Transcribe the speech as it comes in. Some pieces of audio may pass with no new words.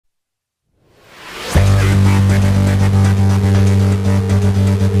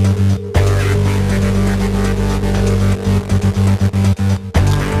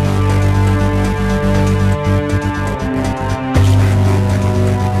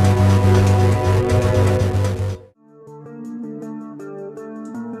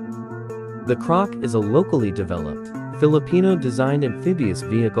The CROC is a locally developed, Filipino-designed amphibious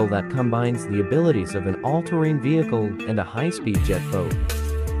vehicle that combines the abilities of an all-terrain vehicle and a high-speed jet boat.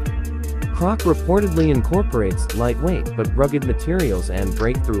 CROC reportedly incorporates lightweight but rugged materials and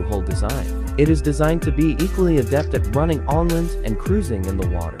breakthrough hull design. It is designed to be equally adept at running on land and cruising in the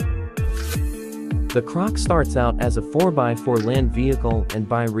water. The CROC starts out as a 4x4 land vehicle and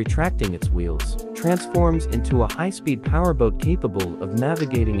by retracting its wheels, transforms into a high-speed powerboat capable of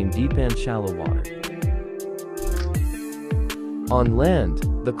navigating in deep and shallow water. On land,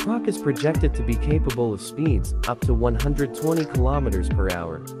 the CROC is projected to be capable of speeds up to 120 km per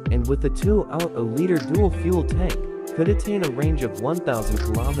hour, and with a 2.0-liter dual-fuel tank, could attain a range of 1,000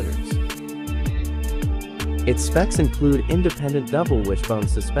 km. Its specs include independent double wishbone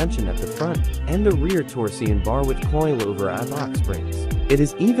suspension at the front, and a rear torsion bar with coil-over box springs. It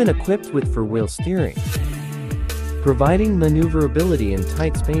is even equipped with four-wheel steering, providing maneuverability in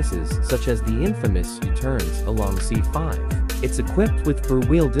tight spaces such as the infamous U-turns along C5. It's equipped with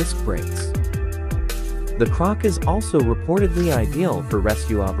four-wheel disc brakes. The CROC is also reportedly ideal for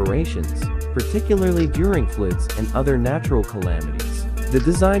rescue operations, particularly during floods and other natural calamities. The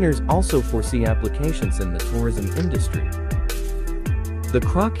designers also foresee applications in the tourism industry. The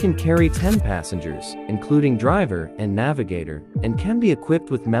CROC can carry 10 passengers, including driver and navigator, and can be equipped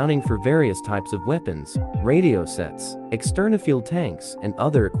with mounting for various types of weapons, radio sets, external fuel tanks, and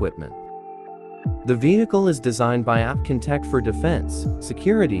other equipment. The vehicle is designed by Apkintech for defense,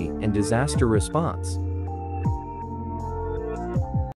 security, and disaster response.